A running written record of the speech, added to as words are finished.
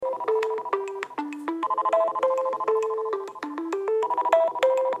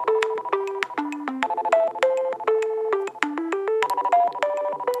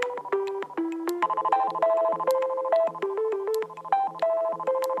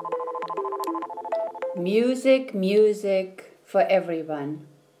Music, music for everyone.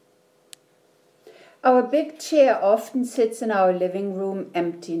 Our big chair often sits in our living room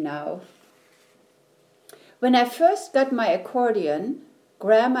empty now. When I first got my accordion,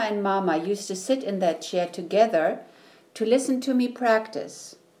 Grandma and Mama used to sit in that chair together to listen to me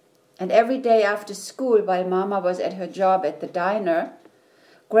practice. And every day after school, while Mama was at her job at the diner,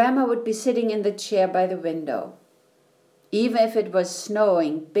 Grandma would be sitting in the chair by the window. Even if it was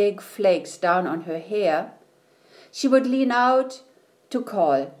snowing big flakes down on her hair, she would lean out to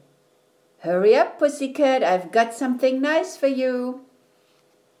call, "Hurry up, pussycat, I've got something nice for you."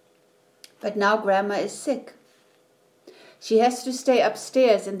 But now Grandma is sick. She has to stay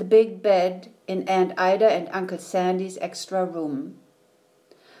upstairs in the big bed in Aunt Ida and Uncle Sandy's extra room.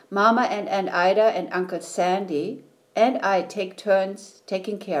 Mama and Aunt Ida and Uncle Sandy and I take turns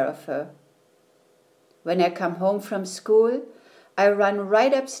taking care of her. When I come home from school, I run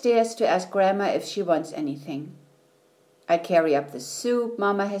right upstairs to ask Grandma if she wants anything. I carry up the soup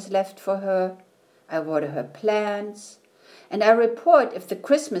Mama has left for her, I water her plants, and I report if the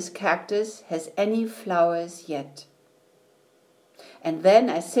Christmas cactus has any flowers yet. And then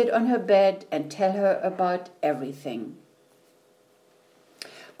I sit on her bed and tell her about everything.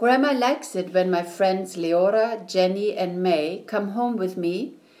 Grandma likes it when my friends Leora, Jenny, and May come home with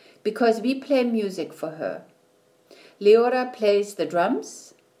me because we play music for her. Leora plays the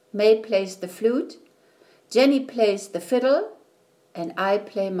drums, May plays the flute, Jenny plays the fiddle, and I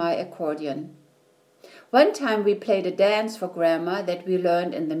play my accordion. One time we played a dance for Grandma that we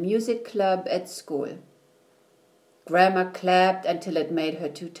learned in the music club at school. Grandma clapped until it made her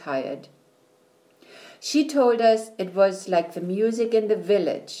too tired. She told us it was like the music in the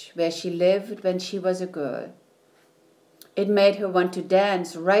village where she lived when she was a girl. It made her want to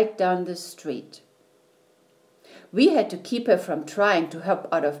dance right down the street. We had to keep her from trying to hop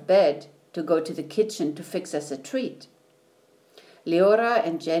out of bed to go to the kitchen to fix us a treat. Leora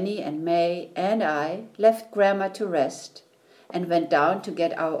and Jenny and May and I left Grandma to rest and went down to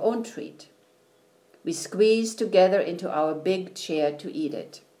get our own treat. We squeezed together into our big chair to eat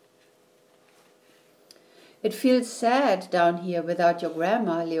it. "It feels sad down here without your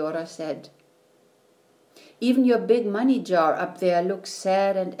Grandma," Leora said. "Even your big money jar up there looks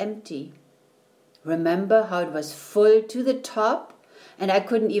sad and empty. Remember how it was full to the top and I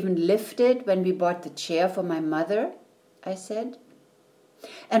couldn't even lift it when we bought the chair for my mother?" I said.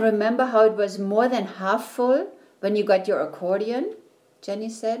 "And remember how it was more than half full when you got your accordion?" Jenny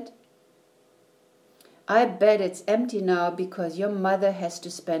said. "I bet it's empty now because your mother has to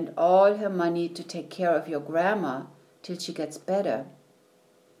spend all her money to take care of your Grandma till she gets better.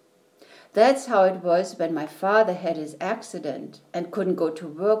 That's how it was when my father had his accident and couldn't go to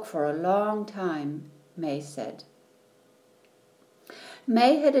work for a long time," May said.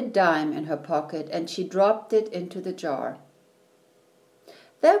 May had a dime in her pocket and she dropped it into the jar.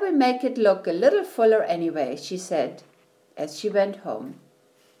 "That will make it look a little fuller anyway," she said as she went home.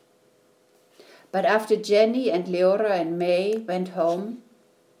 But after Jenny and Leora and May went home,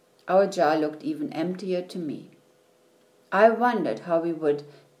 our jar looked even emptier to me. I wondered how we would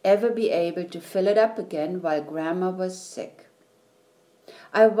ever be able to fill it up again while Grandma was sick.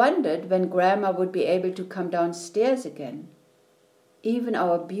 I wondered when Grandma would be able to come downstairs again. Even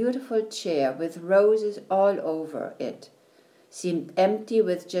our beautiful chair with roses all over it seemed empty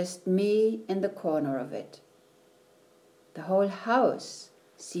with just me in the corner of it. The whole house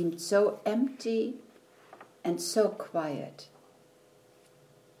seemed so empty and so quiet.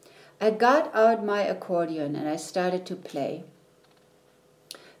 I got out my accordion and I started to play.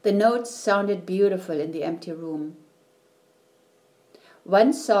 The notes sounded beautiful in the empty room.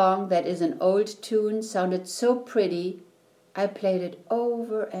 One song that is an old tune sounded so pretty, I played it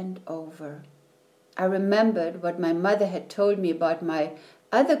over and over. I remembered what my mother had told me about my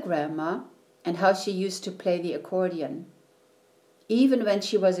other Grandma and how she used to play the accordion. Even when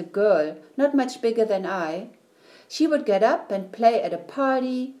she was a girl, not much bigger than I, she would get up and play at a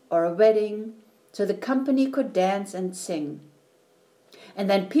party or a wedding so the company could dance and sing. And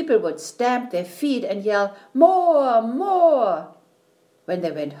then people would stamp their feet and yell, "More, more!" When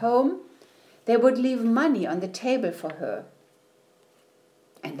they went home, they would leave money on the table for her.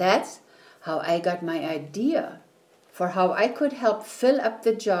 And that's how I got my idea for how I could help fill up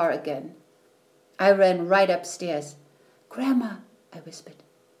the jar again. I ran right upstairs. "Grandma," I whispered.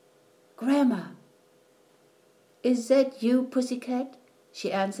 "Grandma." "Is that you, pussycat?"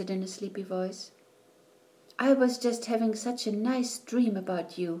 she answered in a sleepy voice. "I was just having such a nice dream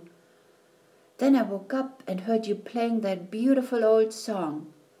about you. Then I woke up and heard you playing that beautiful old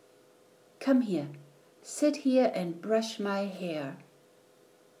song. Come here, sit here and brush my hair."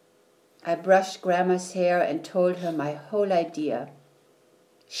 I brushed Grandma's hair and told her my whole idea.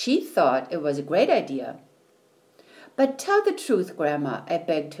 She thought it was a great idea. But tell the truth, Grandma, I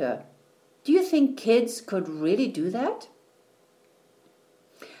begged her. Do you think kids could really do that?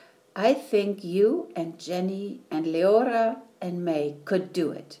 I think you and Jenny and Leora and May could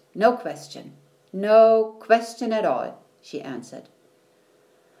do it. No question. No question at all, she answered.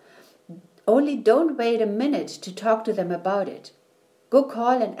 Only don't wait a minute to talk to them about it. Go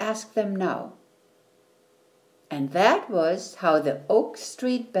call and ask them now. And that was how the Oak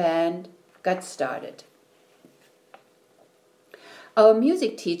Street Band got started. Our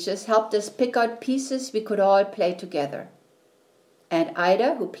music teachers helped us pick out pieces we could all play together. And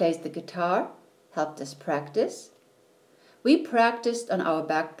Ida, who plays the guitar, helped us practice. We practiced on our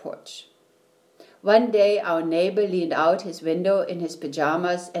back porch. One day our neighbor leaned out his window in his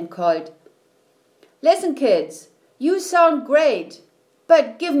pajamas and called, "Listen, kids, you sound great,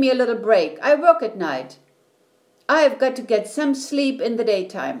 but give me a little break. I work at night. I've got to get some sleep in the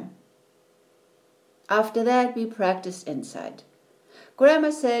daytime." After that, we practiced inside.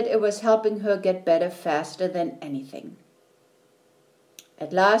 Grandma said it was helping her get better faster than anything.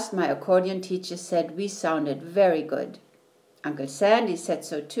 At last, my accordion teacher said we sounded very good. Uncle Sandy said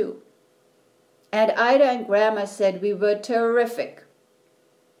so too. And Ida and Grandma said we were terrific.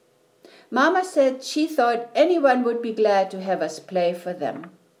 Mama said she thought anyone would be glad to have us play for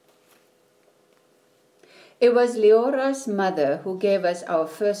them. It was Leora's mother who gave us our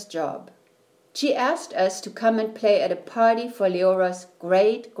first job. She asked us to come and play at a party for Leora's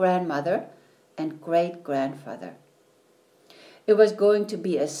great-grandmother and great-grandfather. It was going to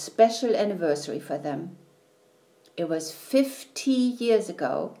be a special anniversary for them. It was 50 years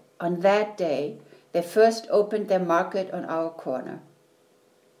ago, on that day, they first opened their market on our corner.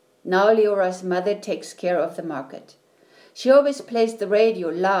 Now Leora's mother takes care of the market. She always plays the radio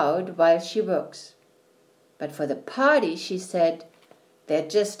loud while she works. But for the party, she said, there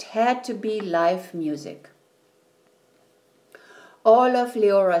just had to be live music. All of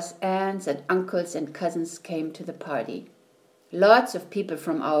Leora's aunts and uncles and cousins came to the party. Lots of people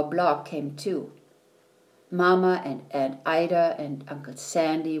from our block came too. Mama and Aunt Ida and Uncle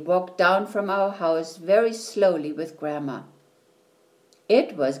Sandy walked down from our house very slowly with Grandma.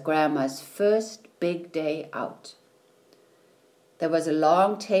 It was Grandma's first big day out. There was a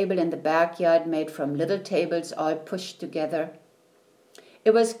long table in the backyard made from little tables all pushed together.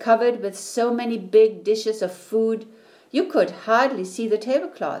 It was covered with so many big dishes of food you could hardly see the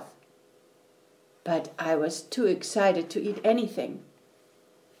tablecloth. But I was too excited to eat anything.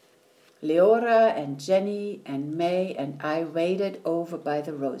 Leora and Jenny and May and I waited over by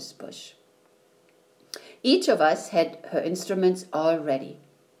the rose bush. Each of us had her instruments all ready,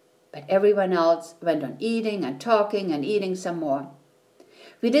 but everyone else went on eating and talking and eating some more.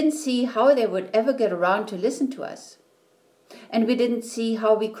 We didn't see how they would ever get around to listen to us, and we didn't see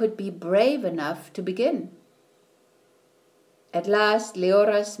how we could be brave enough to begin. At last,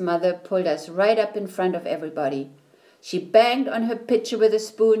 Leora's mother pulled us right up in front of everybody. She banged on her pitcher with a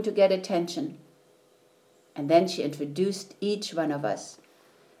spoon to get attention. And then she introduced each one of us.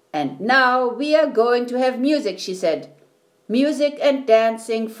 "And now we are going to have music," she said. "Music and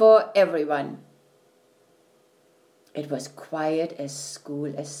dancing for everyone." It was quiet as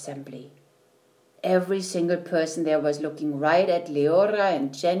school assembly. Every single person there was looking right at Leora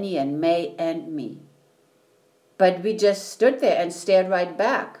and Jenny and May and me. But we just stood there and stared right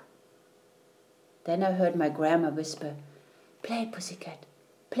back. Then I heard my grandma whisper, "Play, pussycat,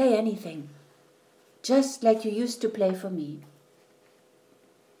 play anything, just like you used to play for me."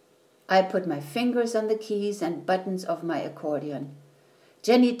 I put my fingers on the keys and buttons of my accordion.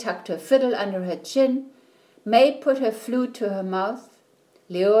 Jenny tucked her fiddle under her chin. May put her flute to her mouth.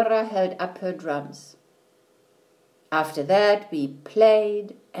 Leora held up her drums. After that, we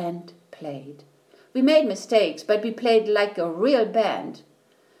played and played. We made mistakes, but we played like a real band.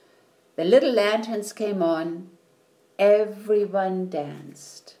 The little lanterns came on. Everyone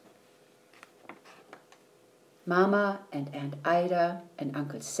danced. Mama and Aunt Ida and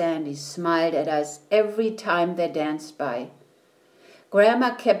Uncle Sandy smiled at us every time they danced by.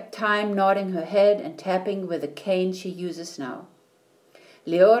 Grandma kept time, nodding her head and tapping with a cane she uses now.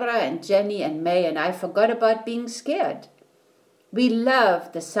 Leora and Jenny and May and I forgot about being scared. We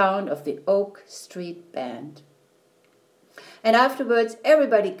loved the sound of the Oak Street Band. And afterwards,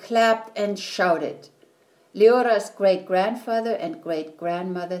 everybody clapped and shouted. Leora's great-grandfather and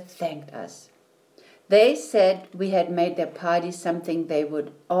great-grandmother thanked us. They said we had made their party something they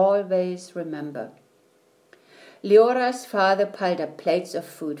would always remember. Leora's father piled up plates of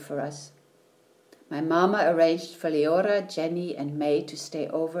food for us. My mama arranged for Leora, Jenny, and May to stay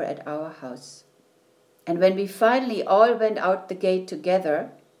over at our house. And when we finally all went out the gate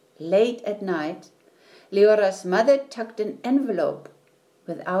together, late at night, Leora's mother tucked an envelope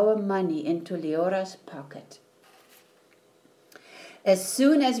with our money into Leora's pocket. As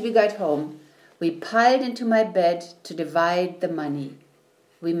soon as we got home, we piled into my bed to divide the money.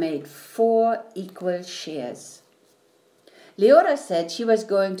 We made 4 equal shares. Leora said she was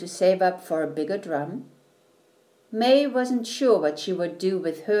going to save up for a bigger drum. May wasn't sure what she would do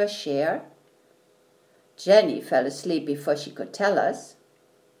with her share. Jenny fell asleep before she could tell us.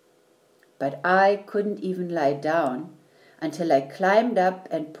 But I couldn't even lie down until I climbed up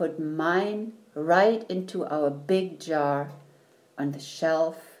and put mine right into our big jar on the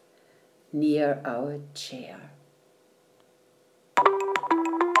shelf near our chair.